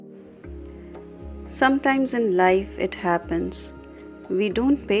Sometimes in life it happens. We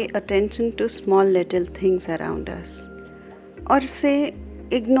don't pay attention to small little things around us, or say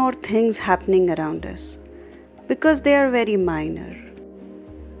ignore things happening around us because they are very minor.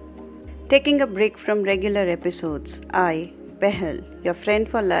 Taking a break from regular episodes, I, Pehel, your friend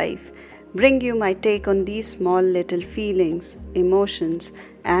for life, bring you my take on these small little feelings, emotions,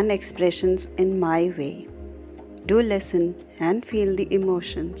 and expressions in my way. Do listen and feel the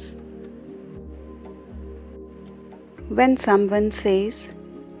emotions. When someone says,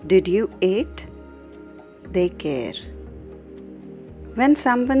 "Did you eat?" they care. When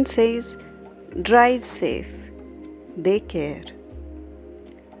someone says, "Drive safe," they care.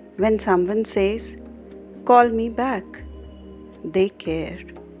 When someone says, "Call me back," they care.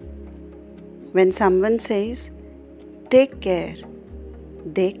 When someone says, "Take care,"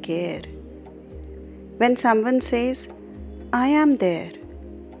 they care. When someone says, "I am there,"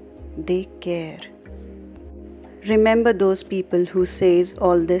 they care. Remember those people who says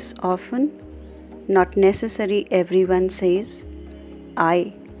all this often? Not necessary everyone says, "I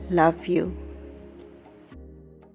love you."